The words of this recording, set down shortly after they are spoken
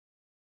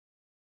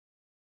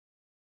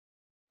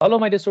Hello,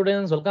 my dear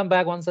students. Welcome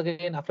back once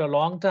again after a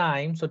long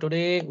time. So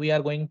today we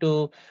are going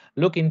to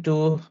look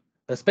into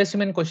the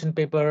specimen question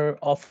paper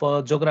of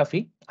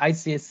geography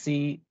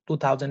ICSC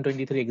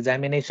 2023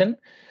 examination.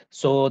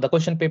 So the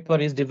question paper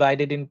is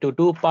divided into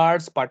two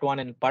parts, part one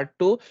and part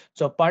two.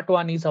 So part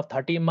one is of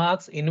 30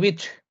 marks, in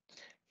which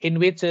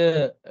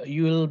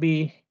you will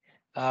be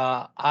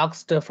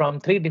asked from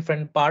three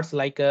different parts.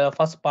 Like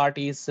first part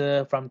is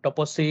from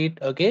topo sheet,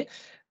 okay,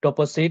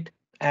 topo sheet,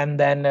 and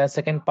then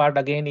second part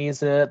again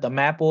is the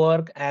map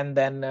work, and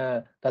then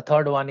the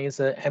third one is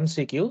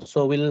MCQ.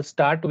 So we'll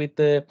start with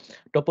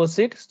topo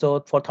sheet.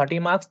 So for 30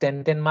 marks,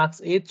 10 marks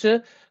each.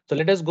 So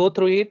let us go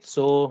through it.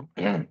 So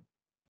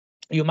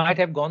you might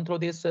have gone through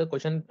this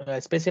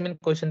specimen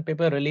question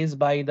paper released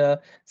by the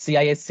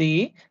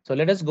CISCE. So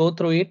let us go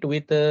through it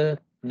with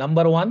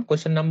number one,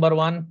 question number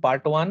one,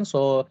 part one.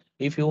 So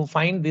if you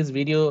find this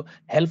video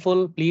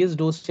helpful, please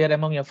do share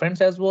among your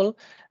friends as well,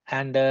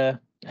 and uh,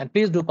 and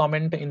please do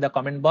comment in the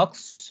comment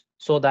box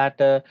so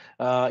that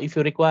if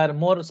you require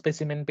more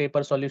specimen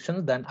paper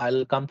solutions, then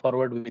I'll come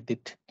forward with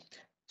it.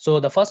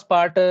 So the first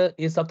part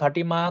is of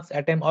 30 marks.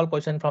 Attempt all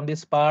questions from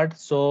this part.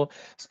 So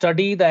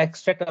study the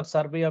extract of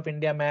Survey of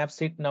India map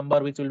seat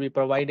number which will be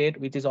provided,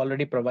 which is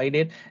already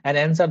provided, and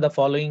answer the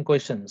following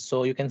questions.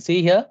 So you can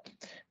see here,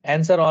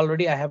 answer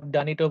already. I have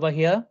done it over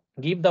here.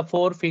 Give the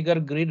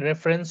four-figure grid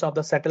reference of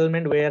the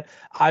settlement where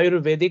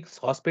Ayurvedic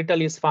hospital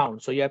is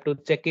found. So you have to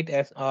check it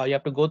as you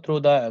have to go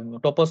through the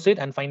topo sheet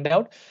and find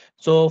out.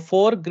 So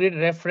four grid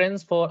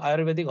reference for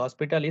Ayurvedic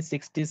hospital is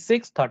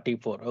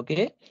 6634.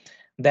 Okay.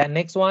 Then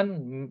next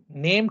one,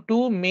 name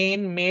two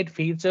main made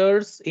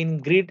features in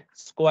grid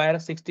square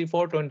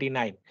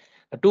 6429.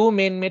 The two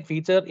main made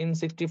feature in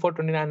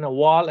 6429,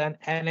 wall and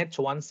NH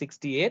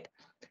 168.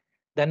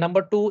 Then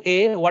number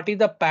 2A, what is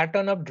the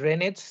pattern of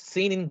drainage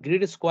seen in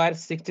grid square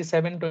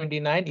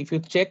 6729? If you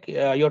check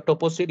your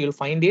topo sheet, you'll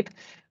find it.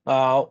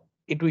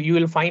 You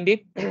will find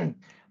it.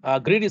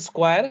 Grid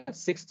square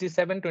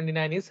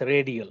 6729 is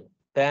radial.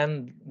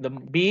 Then the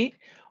B,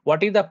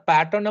 what is the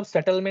pattern of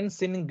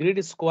settlements in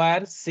grid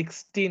square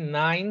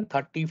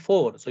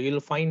 6934? So you'll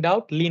find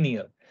out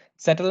linear.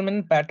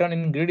 Settlement pattern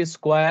in grid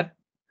square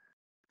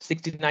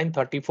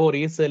 6934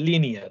 is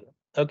linear.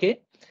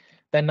 Okay.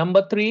 Then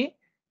number 3,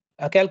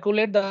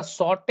 calculate the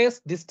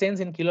shortest distance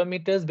in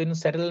kilometers between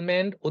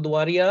settlement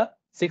Udwaria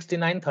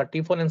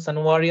 6934 and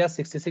Sanwaria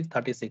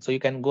 6636. So you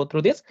can go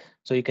through this.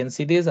 So you can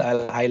see this.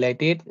 I'll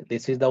highlight it.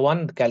 This is the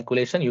one, the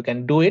calculation. You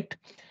can do it.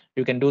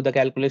 You can do the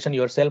calculation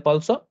yourself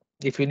also.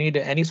 If you need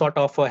any sort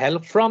of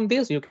help from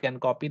this, you can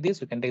copy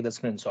this. You can take the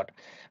screenshot.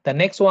 The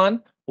next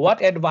one,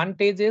 what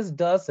advantages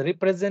does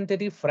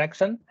representative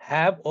fraction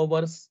have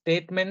over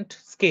statement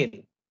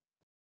scale?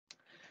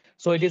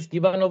 So it is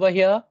given over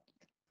here.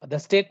 The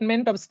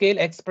statement of scale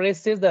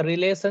expresses the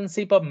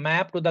relationship of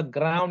map to the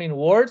ground in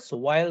words,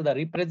 while the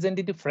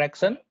representative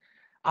fraction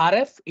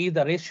RF is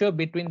the ratio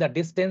between the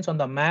distance on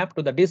the map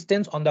to the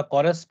distance on the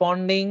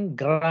corresponding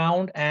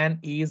ground and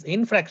is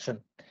in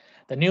fraction.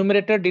 The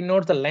numerator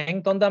denotes the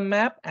length on the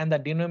map and the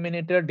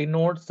denominator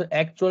denotes the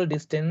actual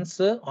distance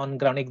on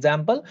ground.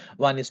 Example,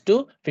 1 is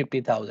to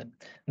 50,000.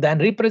 Then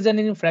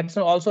representative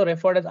fraction, also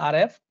referred as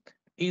RF,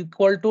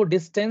 equal to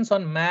distance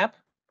on map,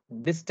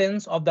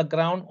 distance of the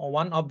ground.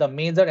 One of the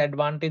major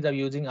advantage of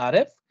using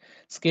RF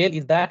scale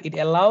is that it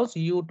allows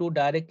you to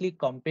directly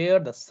compare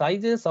the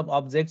sizes of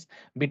objects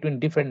between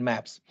different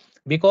maps.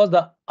 Because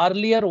the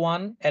earlier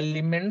one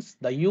elements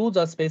the use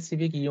of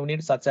specific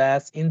units such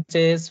as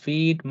inches,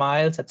 feet,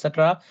 miles,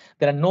 etc.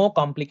 There are no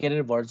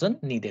complicated version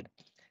needed.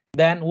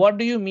 Then what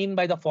do you mean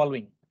by the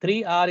following?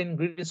 3R in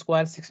grid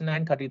square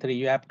 6933.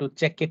 You have to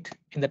check it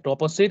in the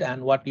topo sheet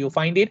and what you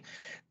find it.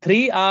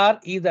 3R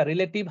is the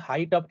relative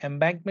height of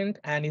embankment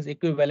and is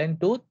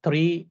equivalent to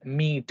 3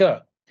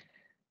 meter.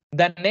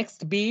 The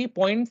next B,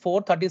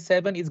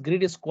 0.437 is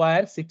grid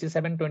square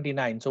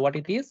 6729. So what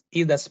it is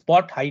the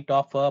spot height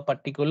of a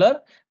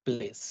particular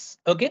place.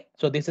 Okay,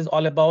 so this is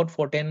all about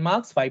for 10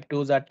 marks. 5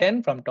 twos are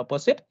 10 from topo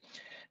sheet.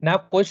 Now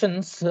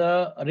questions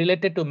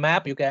related to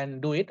map, you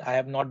can do it. I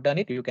have not done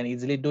it. You can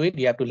easily do it.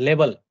 You have to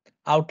label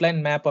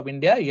outline map of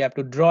India. You have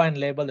to draw and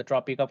label the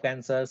Tropic of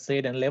Cancer,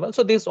 shade and label.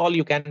 So this all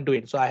you can do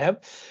it. So I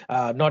have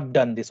not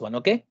done this one.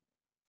 Okay.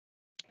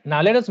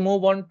 Now let us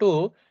move on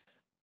to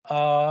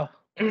uh,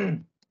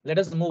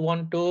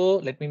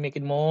 let me make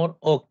it more.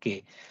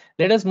 Okay.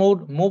 Let us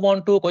move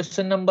on to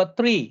question number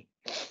 3.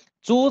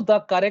 Choose the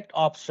correct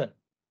option.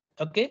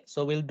 Okay.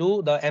 So we'll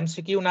do the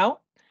MCQ now.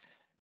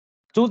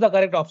 Choose the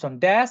correct option.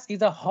 Dash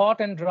is a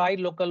hot and dry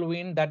local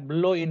wind that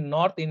blow in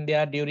North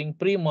India during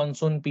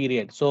pre-monsoon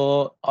period.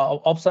 So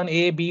option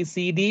A, B,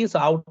 C, D. So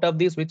out of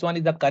this, which one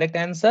is the correct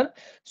answer?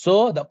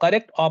 So the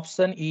correct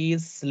option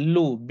is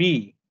Lu,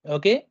 B.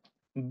 Okay.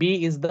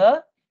 B is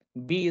the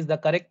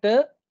correct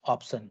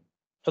option.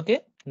 Okay.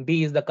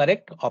 B is the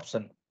correct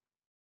option.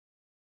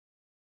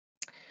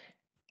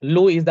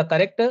 Lu is the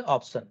correct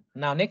option.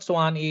 Now next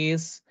one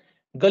is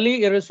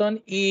gully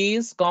erosion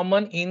is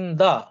common in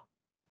the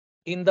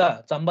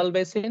Chambal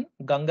Basin,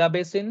 Ganga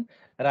Basin,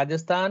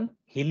 Rajasthan,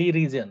 hilly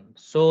region.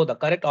 So the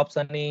correct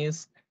option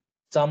is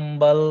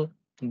Chambal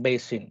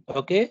Basin.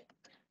 Okay,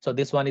 so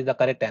this one is the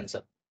correct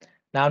answer.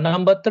 Now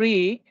number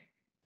 3,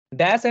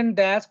 dash and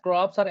dash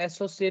crops are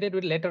associated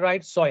with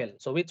laterite soil.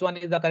 So which one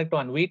is the correct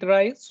one? Wheat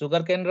rice,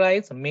 sugarcane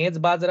rice, maize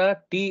bajra,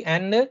 tea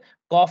and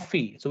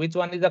coffee. So which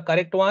one is the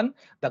correct one?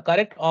 The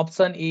correct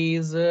option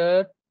is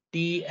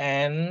tea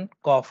and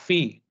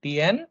coffee.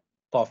 Tea and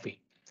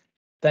coffee.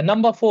 The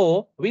number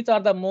 4, which are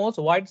the most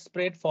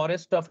widespread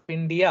forest of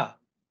India?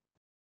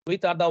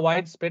 Which are the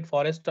widespread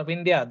forest of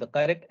India? The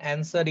correct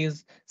answer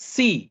is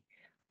C,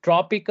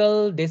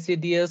 tropical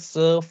deciduous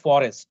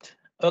forest.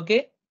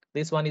 Okay,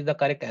 this one is the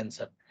correct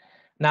answer.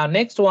 Now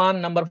next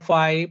one, number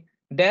 5,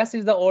 dash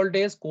is the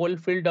oldest coal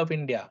field of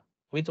India.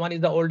 Which one is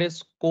the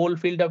oldest coal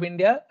field of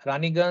India?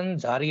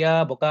 Raniganj,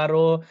 Jharia,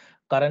 Bokaro,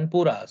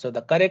 Karanpura. So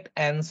the correct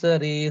answer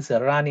is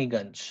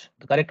Raniganj.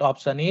 The correct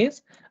option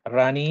is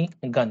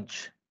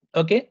Raniganj.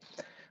 Okay.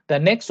 The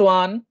next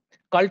one,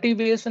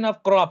 cultivation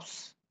of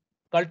crops.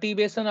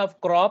 Cultivation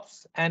of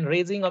crops and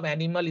raising of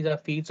animal is a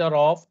feature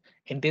of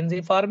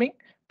intensive farming,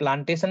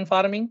 plantation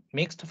farming,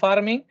 mixed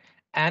farming,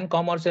 and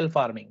commercial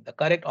farming. The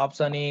correct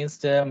option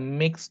is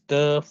mixed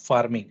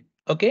farming.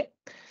 Okay.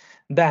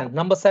 Then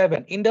number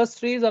 7,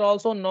 industries are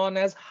also known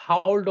as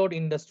household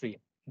industry.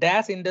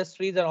 Dash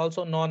industries are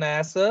also known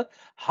as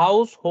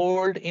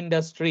household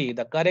industry.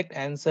 The correct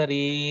answer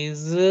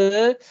is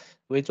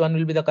which one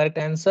will be the correct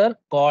answer?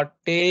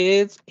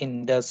 Cottage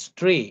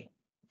industry.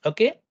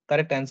 Okay,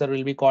 correct answer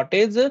will be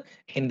cottage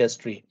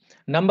industry.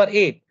 Number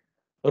 8,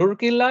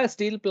 Rourkela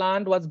steel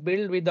plant was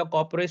built with the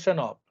cooperation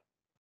of.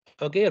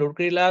 Okay,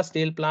 Rourkela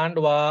steel plant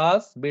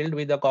was built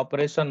with the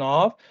cooperation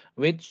of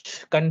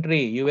which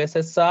country?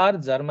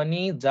 USSR,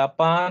 Germany,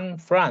 Japan,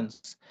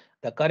 France.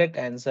 The correct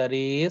answer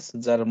is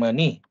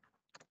Germany.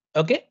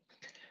 Okay,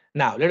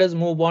 now let us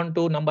move on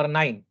to number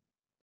 9.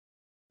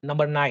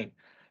 Number 9,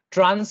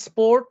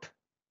 transport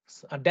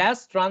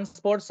dash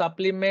transport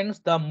supplements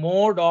the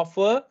mode of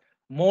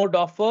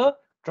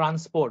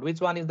transport.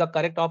 Which one is the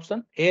correct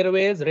option?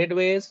 Airways,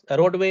 railways,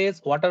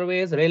 roadways,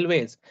 waterways,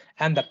 railways.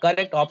 And the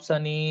correct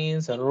option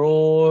is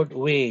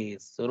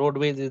roadways.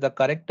 Roadways is the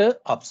correct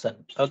option.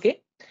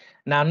 Okay.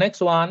 Now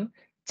next one,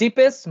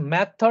 cheapest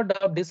method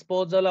of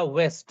disposal of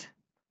waste: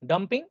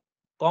 dumping,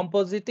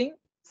 compositing,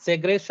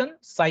 segregation,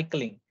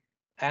 cycling.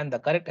 And the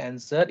correct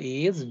answer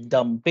is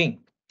dumping.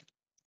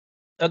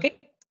 Okay,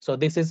 so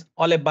this is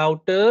all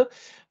about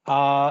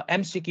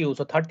MCQ.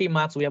 So 30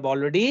 marks we have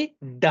already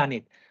done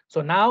it.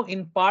 So now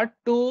in part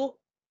 2,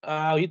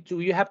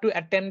 you have to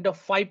attempt the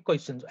 5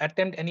 questions.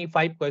 Attempt any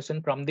 5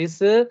 questions from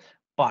this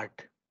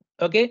part.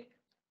 Okay,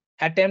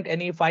 attempt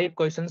any 5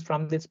 questions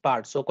from this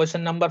part. So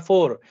question number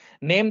 4,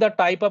 name the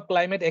type of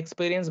climate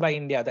experienced by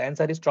India. The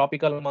answer is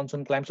tropical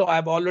monsoon climate. So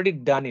I've already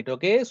done it.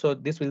 Okay, so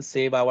this will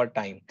save our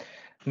time.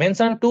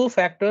 Mention 2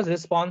 factors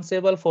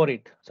responsible for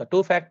it. So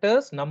 2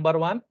 factors. Number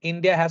 1,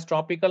 India has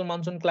tropical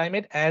monsoon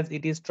climate as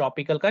it is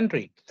tropical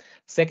country.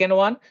 Second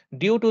one,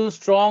 due to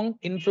strong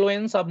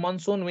influence of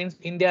monsoon winds,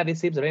 India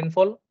receives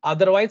rainfall.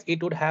 Otherwise,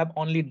 it would have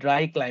only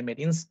dry climate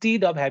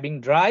instead of having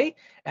dry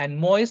and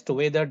moist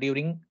weather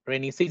during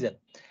rainy season.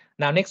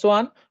 Now next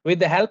one, with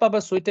the help of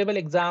a suitable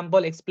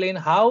example, explain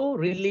how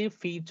relief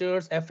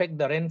features affect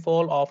the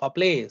rainfall of a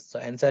place. So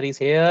answer is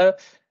here.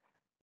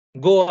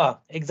 Goa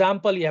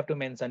example, you have to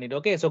mention it.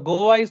 Okay, so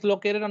Goa is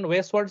located on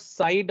westward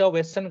side of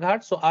Western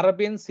Ghats. So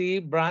Arabian Sea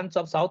branch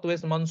of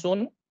southwest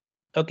monsoon,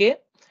 okay,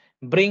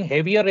 bring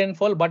heavier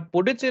rainfall, but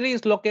Puducherry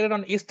is located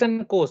on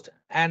eastern coast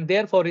and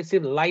therefore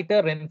receive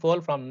lighter rainfall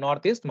from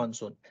northeast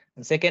monsoon.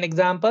 And second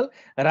example,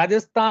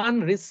 Rajasthan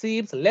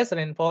receives less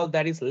rainfall,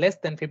 that is less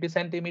than 50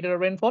 centimeter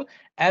rainfall,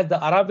 as the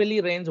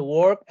Aravalli range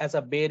work as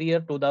a barrier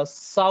to the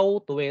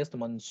southwest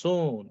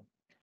monsoon.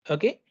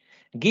 Okay.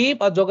 Give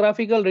a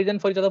geographical reason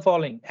for each of the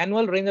following.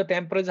 Annual range of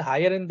temperature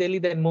higher in Delhi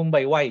than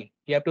Mumbai. Why?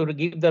 You have to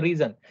give the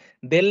reason.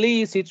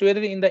 Delhi is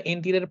situated in the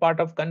interior part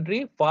of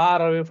country,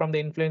 far away from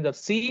the influence of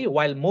sea,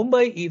 while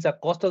Mumbai is a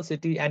coastal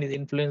city and is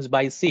influenced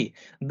by sea.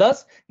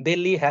 Thus,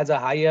 Delhi has a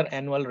higher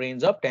annual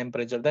range of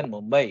temperature than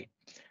Mumbai.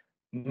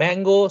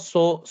 Mango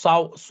showers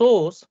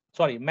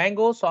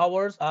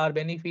are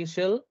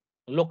beneficial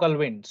local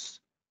winds.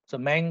 So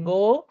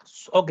mango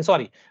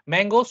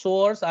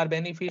showers are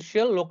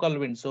beneficial local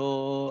winds.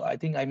 So I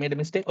think I made a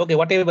mistake. Okay,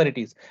 whatever it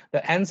is.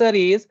 The answer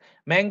is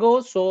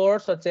mango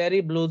showers or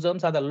cherry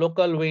blossoms are the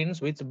local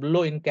winds which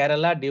blow in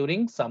Kerala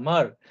during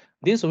summer.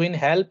 This wind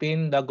help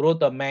in the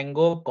growth of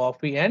mango,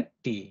 coffee and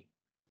tea.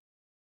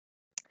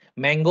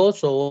 Mango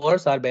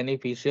showers are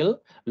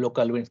beneficial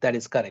local winds. That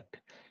is correct.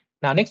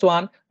 Now next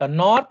one, the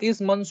northeast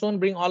monsoon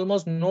bring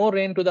almost no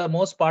rain to the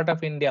most part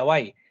of India.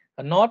 Why?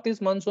 The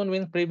northeast monsoon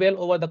winds prevail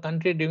over the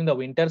country during the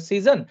winter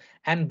season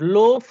and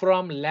blow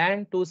from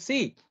land to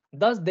sea.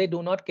 Thus, they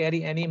do not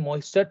carry any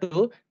moisture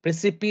to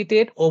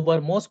precipitate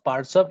over most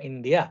parts of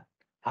India.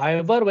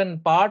 However, when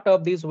part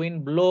of this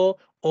wind blow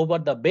over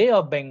the Bay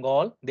of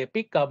Bengal, they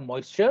pick up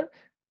moisture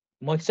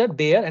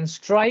there and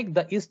strike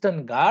the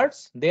eastern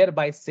Ghats,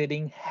 thereby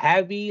shedding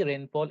heavy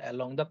rainfall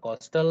along the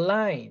coastal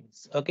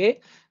lines. Okay,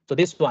 So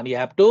this one, you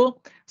have to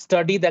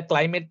study the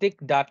climatic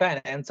data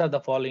and answer the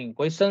following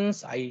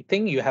questions. I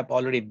think you have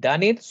already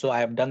done it. So I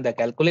have done the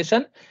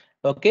calculation.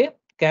 Okay.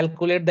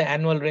 Calculate the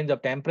annual range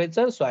of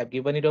temperature. So I've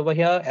given it over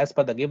here. As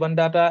per the given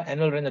data,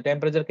 annual range of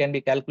temperature can be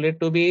calculated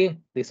to be,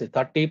 this is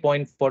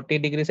 30.40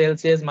 degrees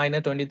Celsius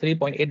minus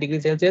 23.8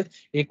 degrees Celsius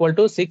equal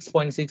to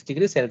 6.6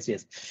 degrees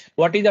Celsius.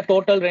 What is the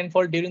total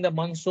rainfall during the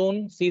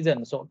monsoon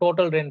season? So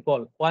total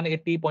rainfall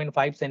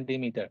 180.5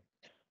 centimeter.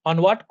 On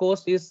what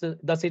coast is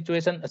the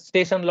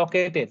station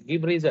located?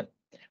 Give reason.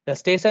 The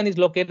station is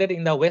located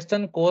in the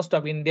western coast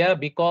of India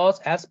because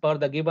as per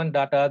the given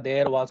data,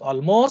 there was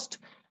almost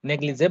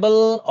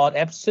negligible or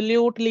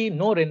absolutely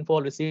no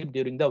rainfall received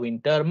during the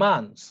winter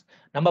months.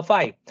 Number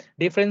 5,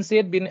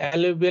 differentiate between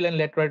alluvial and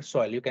laterite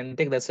soil. You can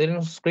take the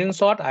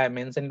screenshot. I have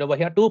mentioned over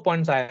here 2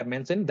 points I have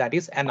mentioned. That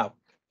is enough.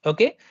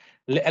 Okay.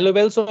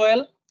 Alluvial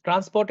soil,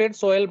 transported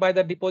soil by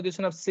the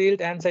deposition of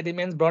silt and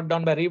sediments brought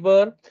down by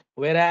river,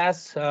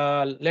 whereas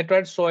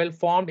laterite soil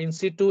formed in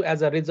situ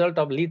as a result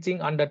of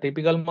leaching under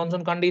typical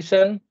monsoon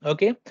condition.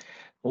 Okay.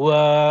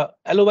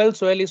 Alluvial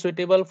soil is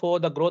suitable for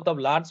the growth of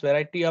large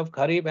variety of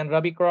kharif and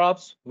rabi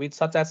crops, which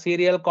such as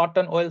cereal,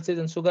 cotton, oilseeds,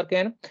 and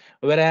sugarcane,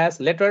 whereas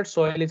laterite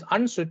soil is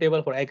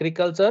unsuitable for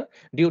agriculture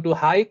due to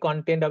high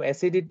content of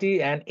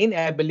acidity and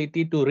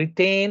inability to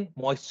retain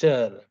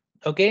moisture.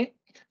 Okay.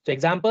 So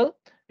example,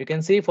 you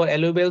can see for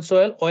alluvial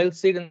soil,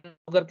 oilseed and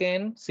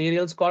sugarcane,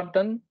 cereals,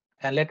 cotton,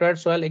 and laterite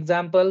soil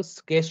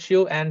examples,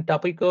 cashew and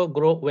topico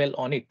grow well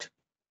on it.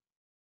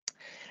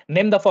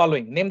 Name the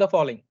following. Name the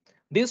following.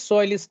 This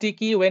soil is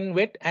sticky when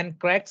wet and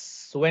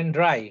cracks when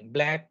dry.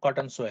 Black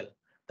cotton soil.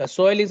 The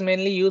soil is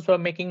mainly used for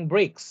making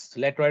bricks.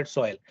 Laterite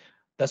soil.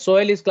 The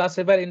soil is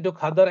classified into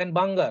khadar and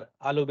bangar.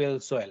 Alluvial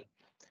soil.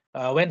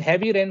 When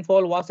heavy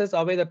rainfall washes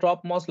away the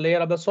topmost layer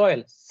of the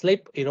soil.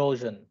 Slip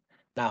erosion.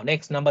 Now,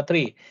 next, number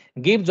 3.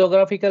 Give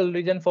geographical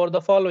region for the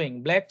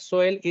following. Black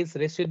soil is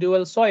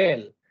residual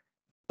soil.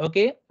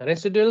 Okay,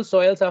 residual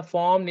soils are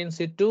formed in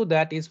situ,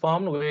 that is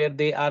formed where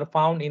they are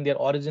found in their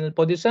original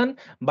position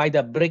by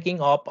the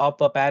breaking up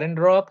of a parent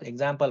rock.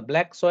 Example,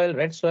 black soil,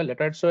 red soil,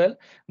 laterite soil.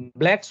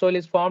 Black soil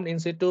is formed in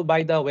situ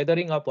by the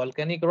weathering of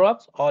volcanic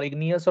rocks or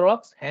igneous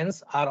rocks,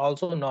 hence are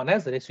also known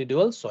as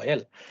residual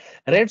soil.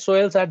 Red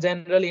soils are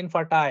generally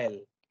infertile.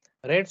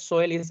 Red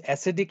soil is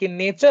acidic in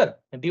nature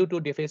due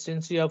to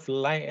deficiency of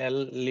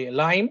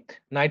lime,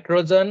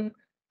 nitrogen,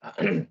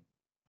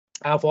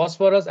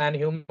 phosphorus and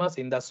humus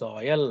in the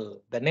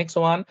soil. The next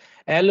one,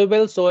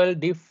 alluvial soil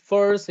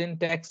differs in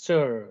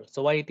texture.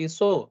 So why it is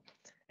so?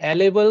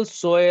 Alluvial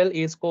soil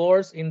is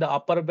coarse in the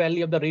upper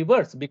valley of the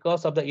rivers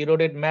because of the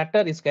eroded matter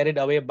is carried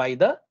away by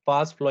the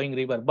fast flowing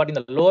river. But in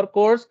the lower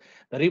course,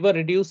 the river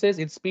reduces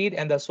its speed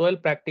and the soil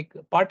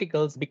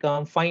particles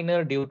become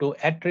finer due to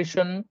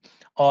attrition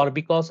or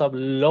because of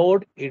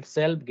load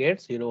itself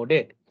gets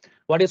eroded.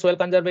 What is soil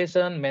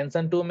conservation?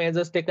 Mention 2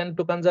 measures taken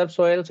to conserve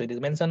soil. So it is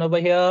mentioned over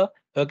here.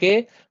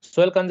 Okay.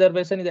 Soil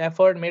conservation is the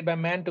effort made by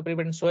man to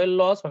prevent soil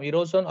loss from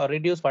erosion or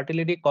reduce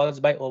fertility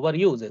caused by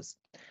overuses.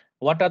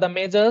 What are the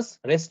measures?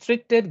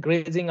 Restricted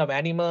grazing of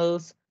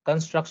animals,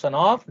 construction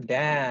of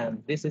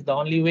dams. This is the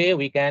only way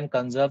we can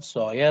conserve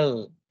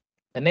soil.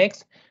 The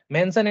next,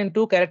 mention in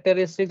 2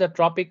 characteristics a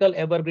tropical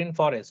evergreen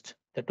forest.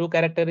 The 2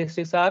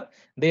 characteristics are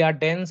they are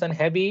dense and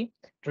heavy.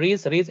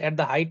 Trees reach at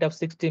the height of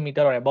 60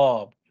 meters or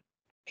above.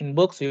 In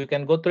books, you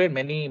can go through it.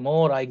 Many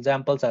more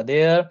examples are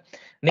there.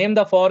 Name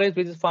the forest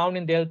which is found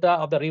in delta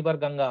of the river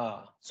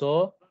Ganga.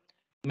 So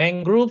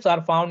mangroves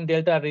are found in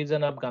delta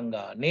region of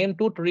Ganga. Name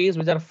 2 trees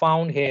which are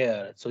found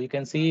here. So you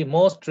can see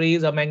most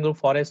trees of mangrove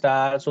forest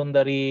are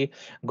Sundari,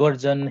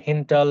 Gurjan,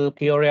 Hintal,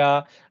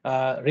 Kioria,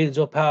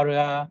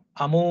 Rhizoparia,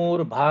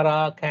 Amur,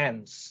 Bhara,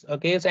 Khans.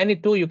 Okay, so any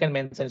 2 you can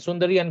mention.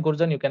 Sundari and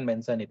Gurjan you can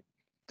mention it.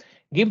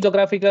 Give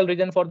geographical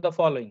region for the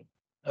following.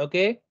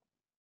 Okay.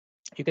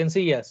 You can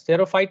see, yes,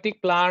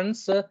 xerophytic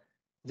plants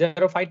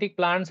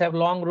have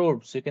long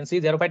roots. You can see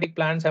xerophytic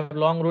plants have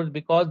long roots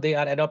because they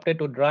are adapted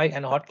to dry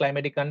and hot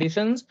climatic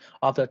conditions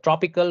of the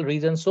tropical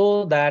region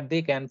so that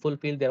they can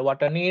fulfill their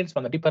water needs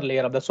from the deeper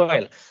layer of the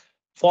soil.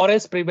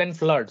 Forests prevent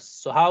floods.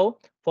 So how?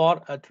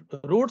 For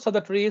roots of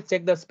the trees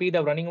check the speed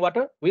of running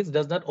water, which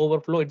does not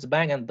overflow its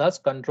bank and thus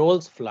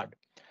controls flood.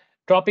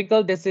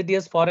 Tropical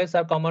deciduous forests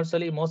are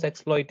commercially most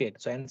exploited.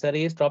 So answer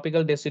is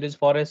tropical deciduous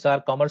forests are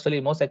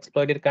commercially most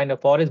exploited kind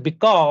of forest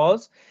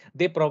because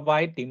they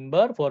provide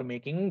timber for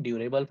making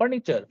durable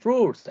furniture,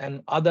 fruits,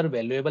 and other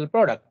valuable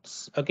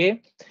products.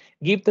 Okay.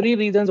 Give 3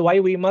 reasons why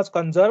we must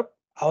conserve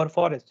our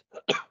forest.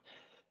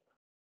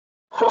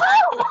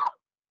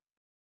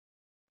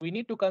 We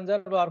need to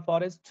conserve our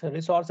forest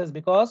resources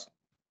because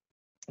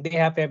they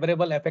have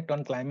favorable effect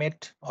on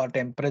climate or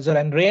temperature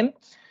and rain.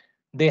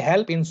 They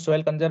help in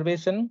soil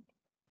conservation.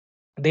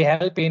 They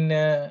help in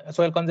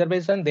soil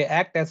conservation. They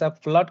act as a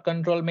flood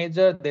control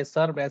measure. They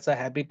serve as a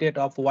habitat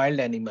of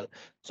wild animal.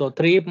 So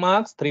 3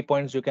 marks, 3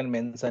 points you can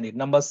mention it.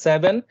 Number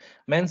 7,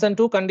 mention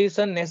 2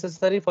 conditions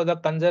necessary for the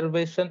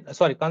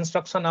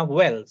construction of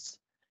wells.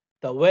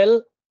 The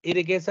well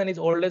irrigation is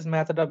oldest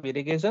method of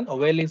irrigation. A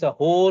well is a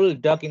hole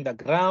dug in the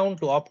ground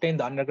to obtain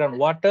the underground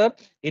water.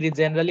 It is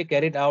generally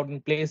carried out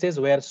in places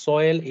where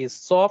soil is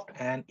soft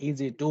and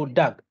easy to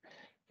dug.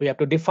 We have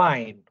to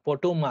define for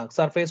 2 marks.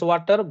 Surface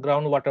water,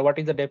 groundwater. What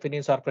is the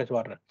definition of surface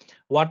water?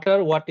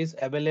 Water, what is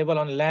available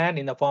on land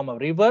in the form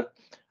of river.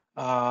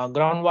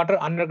 Groundwater,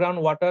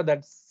 underground water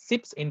that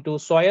seeps into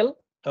soil,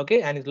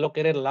 okay, and is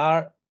located in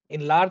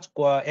large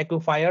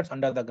aquifers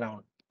under the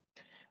ground.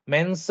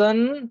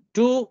 Mention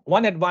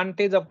one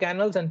advantage of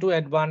canals and two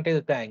advantage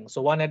of tanks.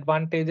 So one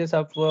advantages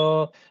of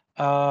canal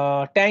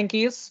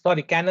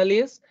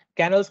is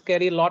canals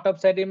carry a lot of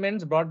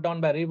sediments brought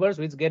down by rivers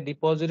which get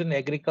deposited in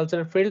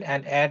agricultural field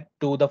and add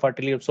to the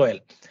fertility of soil.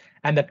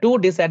 And the two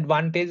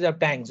disadvantages of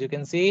tanks, you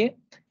can see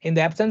in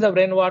the absence of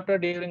rainwater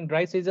during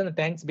dry season, the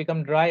tanks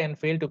become dry and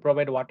fail to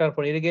provide water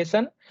for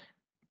irrigation.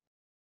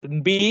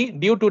 B,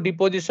 due to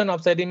deposition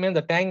of sediment,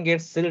 the tank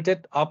gets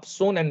silted up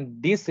soon, and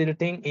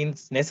desilting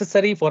is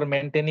necessary for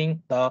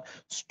maintaining the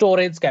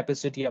storage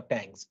capacity of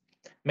tanks.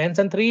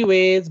 Mention 3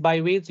 ways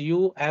by which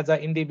you as an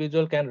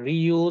individual can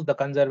reuse the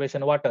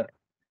conservation water.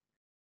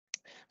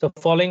 So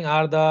following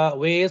are the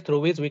ways through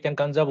which we can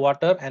conserve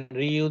water and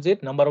reuse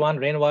it. Number 1,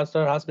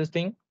 rainwater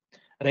harvesting.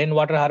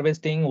 Rainwater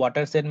harvesting,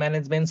 watershed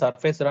management,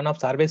 surface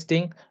runoffs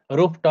harvesting,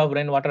 rooftop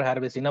rainwater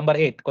harvesting. Number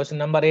 8, question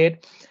number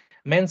 8.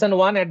 Mention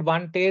one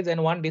advantage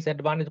and one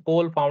disadvantage of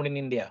coal found in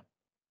India.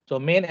 So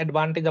main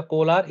advantage of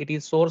coal are it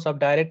is source of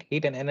direct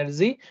heat and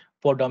energy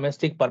for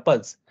domestic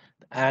purpose.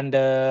 And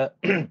the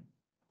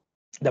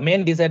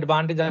main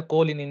disadvantage of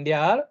coal in India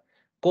are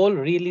coal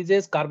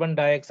releases carbon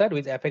dioxide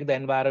which affect the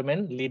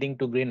environment leading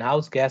to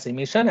greenhouse gas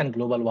emission and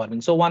global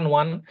warming. So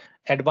one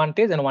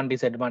advantage and one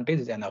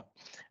disadvantage is enough.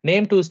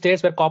 Name 2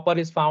 states where copper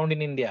is found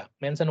in India.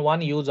 Mention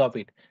one use of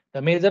it.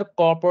 The major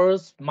copper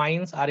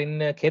mines are in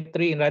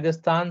Khetri in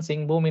Rajasthan,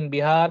 Singhbhum in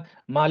Bihar,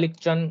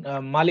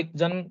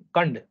 Malikjan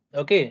Kand,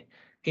 okay,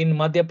 in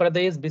Madhya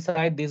Pradesh.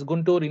 Beside this,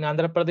 Guntur in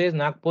Andhra Pradesh,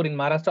 Nagpur in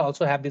Maharashtra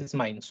also have this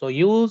mine. So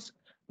use,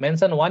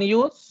 mention one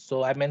use.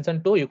 So I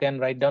mentioned 2, you can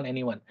write down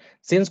any one.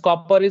 Since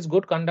copper is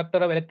good conductor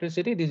of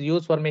electricity, it is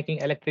used for making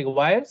electric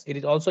wires. It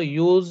is also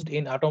used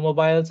in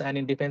automobiles and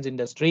in defense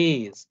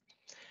industries.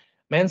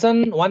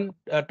 Mention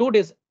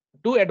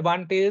two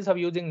advantages of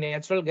using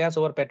natural gas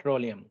over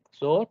petroleum.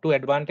 So 2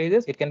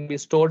 advantages: it can be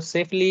stored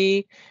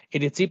safely,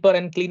 it is cheaper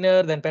and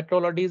cleaner than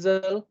petrol or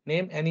diesel.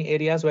 Name any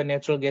areas where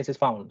natural gas is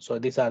found. So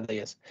these are the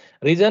yes.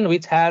 Region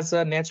which has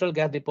a natural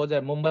gas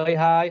deposit: Mumbai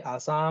High,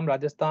 Assam,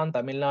 Rajasthan,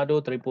 Tamil Nadu,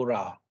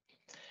 Tripura.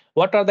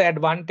 What are the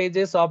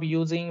advantages of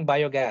using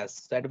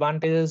biogas? The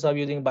advantages of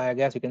using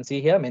biogas, you can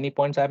see here many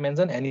points I have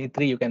mentioned. Any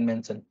 3 you can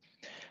mention.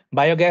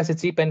 Biogas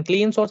is cheap and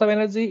clean source of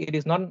energy. It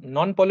is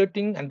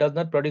non-polluting and does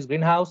not produce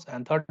greenhouse.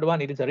 And third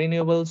one, it is a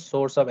renewable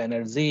source of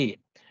energy.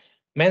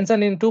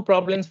 Mention in 2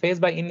 problems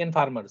faced by Indian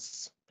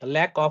farmers.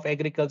 Lack of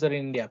agriculture in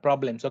India.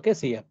 Problems. Okay,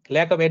 see here.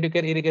 Lack of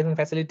adequate irrigation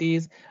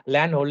facilities.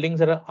 Land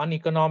holdings are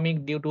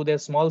uneconomic due to their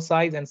small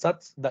size and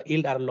such the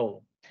yield are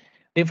low.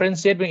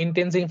 Differentiate between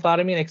intensive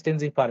farming and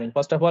extensive farming.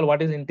 First of all,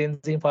 what is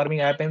intensive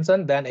farming? I have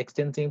mentioned. Then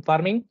extensive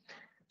farming.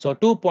 So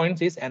 2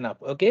 points is enough.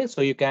 Okay,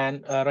 so you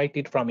can write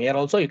it from here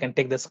also. You can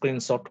take the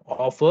screenshot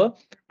of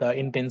the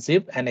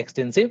intensive and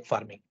extensive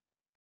farming.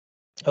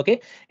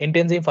 Okay,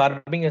 intensive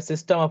farming is a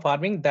system of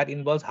farming that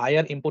involves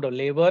higher input of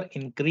labor,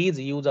 increased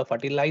use of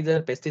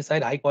fertilizer,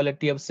 pesticide, high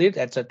quality of seeds,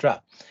 etc.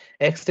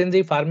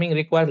 Extensive farming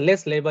requires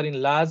less labor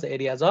in large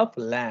areas of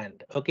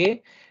land.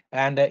 Okay,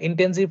 and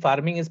intensive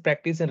farming is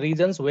practiced in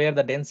regions where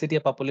the density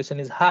of population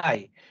is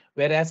high,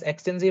 whereas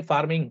extensive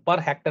farming per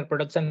hectare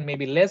production may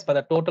be less, but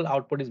the total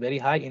output is very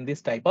high in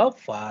this type of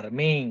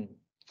farming.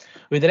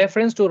 With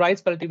reference to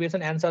rice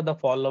cultivation, answer the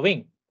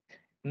following.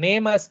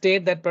 Name a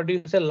state that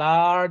produces the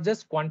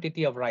largest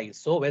quantity of rice.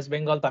 So West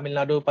Bengal, Tamil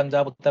Nadu,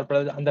 Punjab, Uttar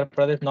Pradesh, Andhra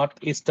Pradesh,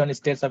 northeastern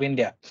states of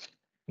India.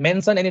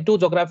 Mention any 2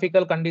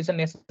 geographical conditions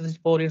necessary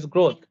for its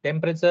growth.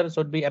 Temperature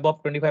should be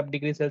above 25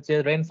 degrees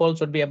Celsius. Rainfall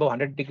should be above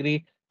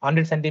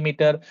 100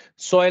 centimeter.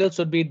 Soil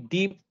should be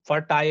deep,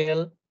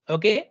 fertile.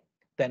 Okay.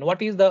 Then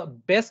what is the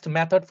best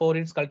method for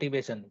its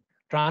cultivation?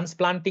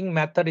 Transplanting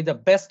method is the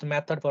best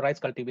method for rice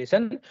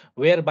cultivation,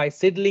 whereby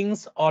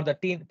seedlings or the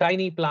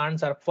tiny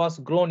plants are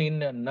first grown in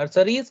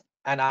nurseries,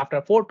 and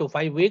after 4 to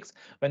 5 weeks,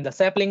 when the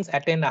saplings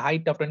attain a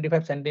height of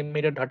 25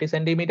 centimeter, 30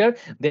 centimeter,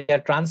 they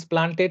are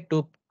transplanted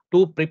to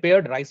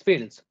prepared rice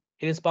fields.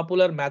 It is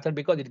popular method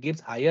because it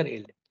gives higher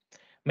yield.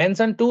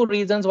 Mention 2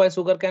 reasons why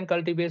sugarcane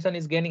cultivation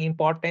is gaining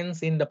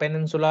importance in the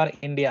peninsular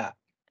India.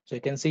 So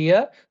you can see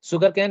here,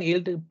 sugarcane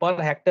yield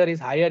per hectare is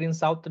higher in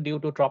south due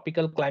to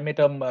tropical climate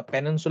of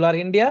peninsular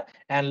India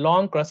and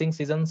long crushing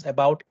seasons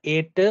about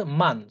 8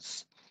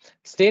 months.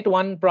 State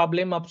 1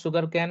 problem of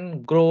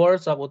sugarcane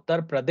growers of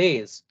Uttar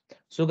Pradesh.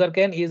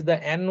 Sugarcane is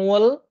the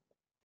annual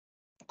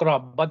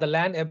crop, but the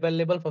land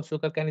available for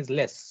sugarcane is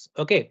less.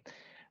 Okay.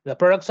 The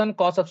production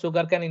cost of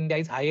sugarcane in India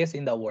is highest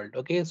in the world.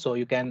 Okay, so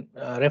you can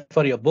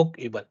refer your book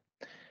even.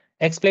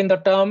 Explain the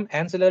term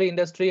ancillary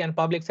industry and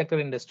public sector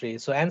industry.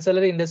 So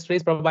ancillary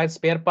industries provide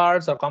spare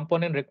parts or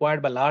component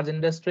required by large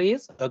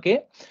industries.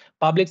 Okay,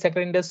 Public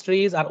sector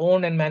industries are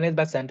owned and managed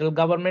by central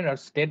government or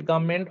state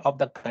government of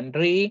the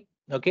country.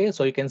 Okay,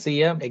 so you can see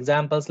here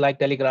examples like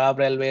telegraph,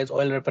 railways,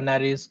 oil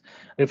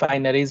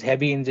refineries,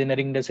 heavy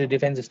engineering industry,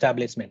 defense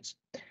establishments.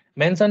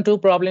 Mention two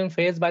problems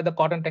faced by the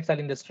cotton textile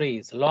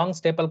industries. Long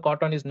staple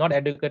cotton is not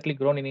adequately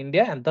grown in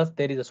India, and thus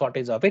there is a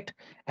shortage of it.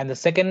 And the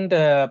second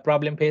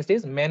problem faced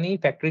is many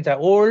factories are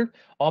old,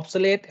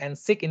 obsolete, and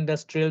sick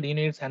industrial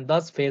units, and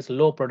thus face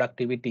low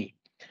productivity.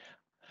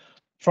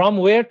 From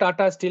where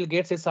Tata Steel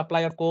gets its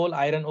supply of coal,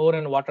 iron ore,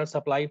 and water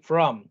supply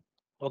from?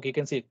 Okay, you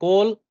can see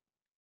coal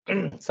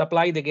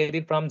supply, they get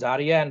it from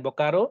Jharia and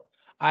Bokaro.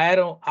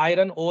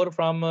 Iron ore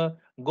from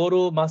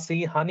Goru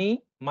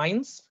Masihani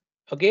mines.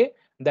 Okay,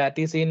 that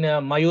is in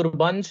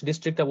Mayurbhanj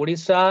district of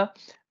Odisha,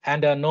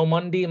 and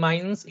Nomandi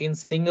mines in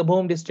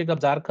Singhbhum district of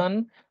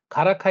Jharkhand.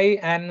 Kharakhai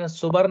and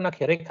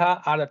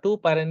Subarnakrekha are the two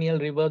perennial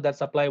rivers that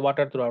supply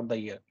water throughout the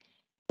year.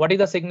 What is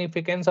the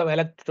significance of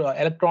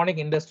electronic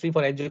industry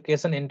for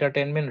education,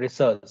 entertainment,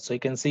 research? So you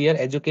can see here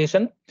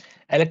education.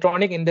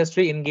 Electronic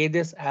industry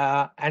engages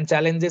and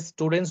challenges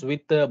students with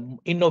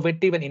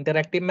innovative and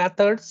interactive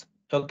methods.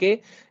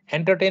 Okay.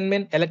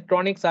 Entertainment,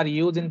 electronics are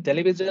used in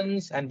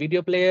televisions and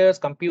video players,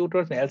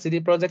 computers, and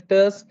LCD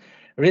projectors.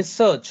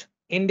 Research,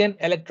 Indian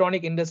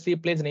electronic industry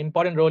plays an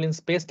important role in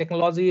space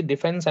technology,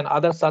 defense, and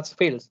other such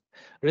fields.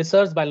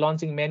 Research by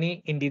launching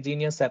many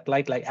indigenous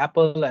satellites like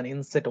Apple and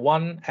InSat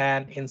 1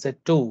 and InSat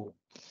 2.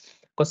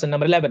 Question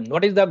number 11.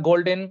 What is the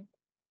golden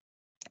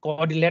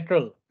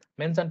quadrilateral?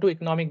 Mentioned two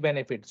economic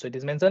benefits. So it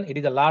is mentioned it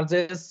is the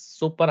largest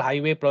super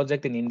highway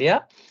project in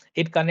India.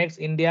 It connects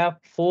India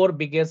four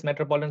biggest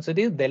metropolitan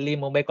cities, Delhi,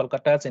 Mumbai,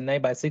 Kolkata, Chennai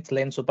by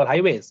 6-lane super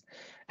highways.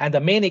 And the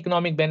main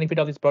economic benefit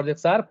of these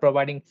projects are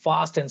providing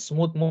fast and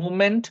smooth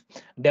movement,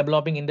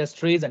 developing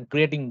industries, and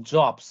creating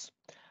jobs.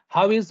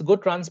 How is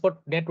good transport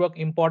network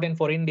important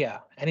for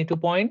India? Any 2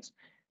 points?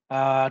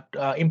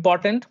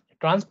 Important.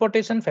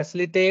 Transportation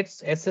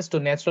facilitates access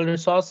to natural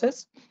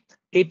resources.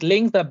 It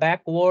links the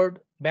backward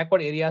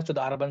areas to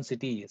the urban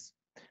cities.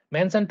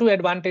 Mention two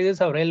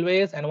advantages of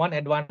railways and one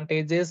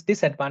advantage is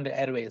disadvantage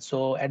airways.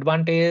 So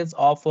advantage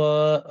of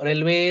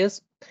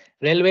railways.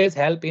 Railways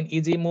help in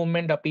easy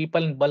movement of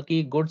people and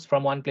bulky goods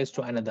from one place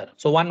to another.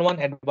 So one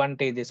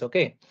advantages.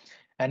 Okay.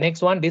 And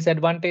next one,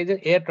 disadvantages.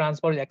 Air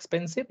transport is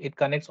expensive. It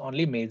connects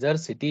only major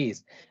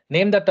cities.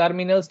 Name the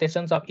terminal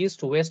stations of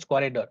East-West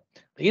corridor.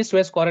 The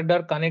East-West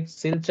corridor connects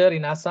Silchar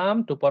in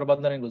Assam to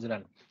Porbandar in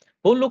Gujarat.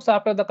 Who looks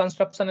after the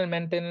construction and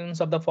maintenance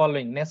of the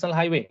following? National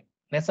Highway.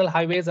 National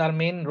highways are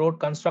main road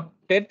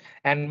constructed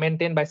and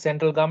maintained by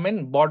central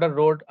government. Border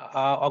road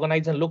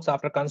organization looks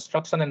after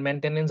construction and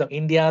maintenance of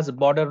India's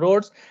border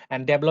roads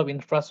and develop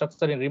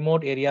infrastructure in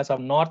remote areas of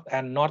north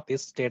and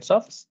northeast states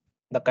of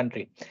the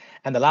country.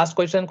 And the last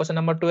question, question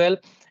number 12.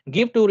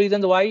 Give two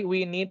reasons why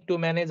we need to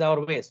manage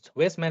our waste.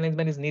 Waste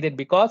management is needed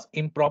because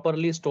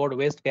improperly stored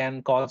waste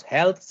can cause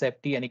health,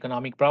 safety, and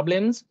economic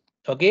problems.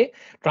 Okay,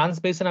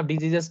 transmission of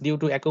diseases due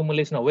to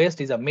accumulation of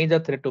waste is a major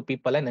threat to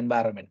people and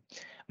environment.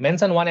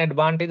 Mention one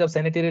advantage of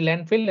sanitary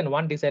landfill and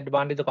one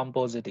disadvantage of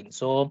compositing.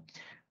 So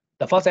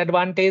the first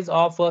advantage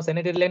of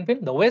sanitary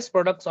landfill, the waste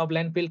products of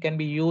landfill can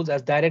be used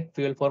as direct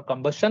fuel for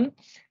combustion,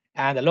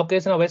 and the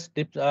location of waste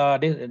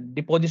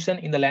deposition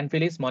in the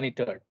landfill is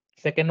monitored.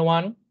 Second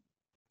one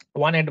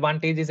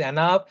advantage is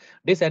enough.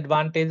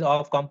 Disadvantage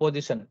of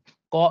composition,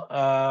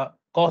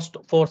 cost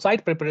for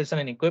site preparation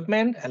and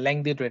equipment, and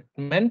lengthy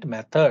treatment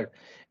method.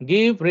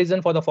 Give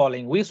reason for the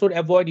following. We should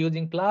avoid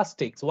using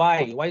plastics.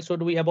 Why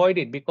should we avoid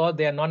it? Because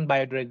they are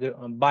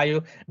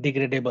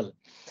non-biodegradable.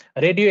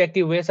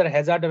 Radioactive waste are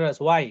hazardous.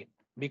 Why?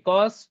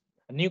 Because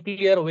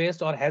nuclear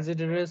waste are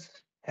hazardous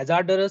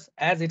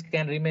as it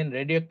can remain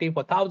radioactive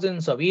for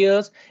thousands of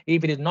years.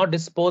 If it is not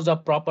disposed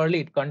of properly,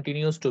 it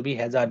continues to be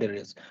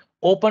hazardous.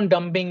 Open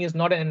dumping is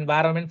not an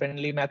environment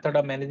friendly method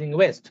of managing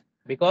waste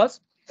because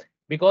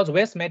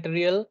waste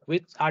material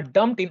which are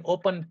dumped in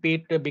open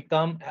pit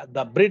become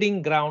the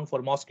breeding ground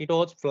for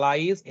mosquitoes,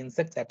 flies,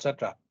 insects,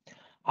 etc.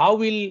 How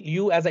will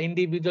you as an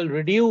individual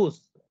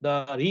reduce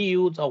the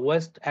reuse of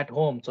waste at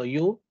home? So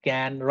you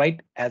can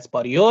write as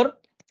per your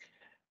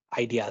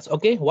ideas.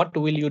 Okay, what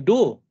will you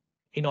do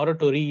in order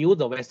to reuse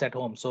the waste at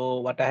home?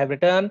 So what I have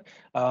written,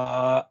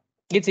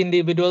 each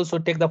individual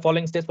should take the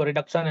following steps for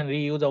reduction and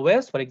reuse of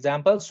waste. For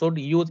example, should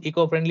use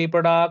eco-friendly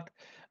product.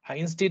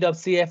 Instead of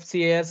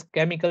CFCs,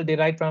 chemical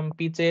derived from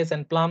peaches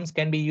and plums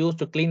can be used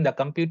to clean the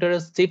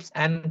computers, chips,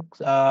 and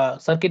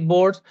circuit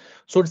boards.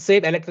 Should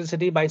save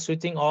electricity by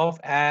switching off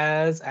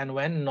as and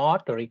when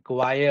not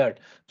required.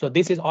 So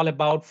this is all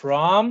about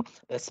from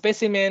the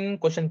specimen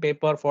question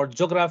paper for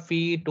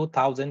geography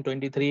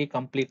 2023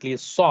 completely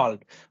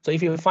solved. So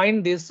if you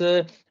find this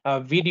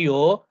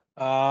video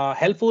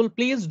helpful,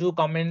 please do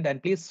comment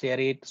and please share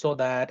it so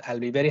that I'll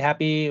be very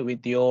happy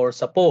with your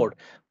support.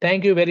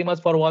 Thank you very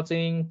much for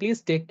watching.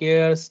 Please take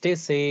care, stay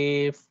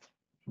safe,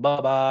 bye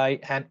bye,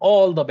 and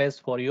all the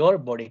best for your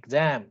board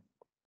exam.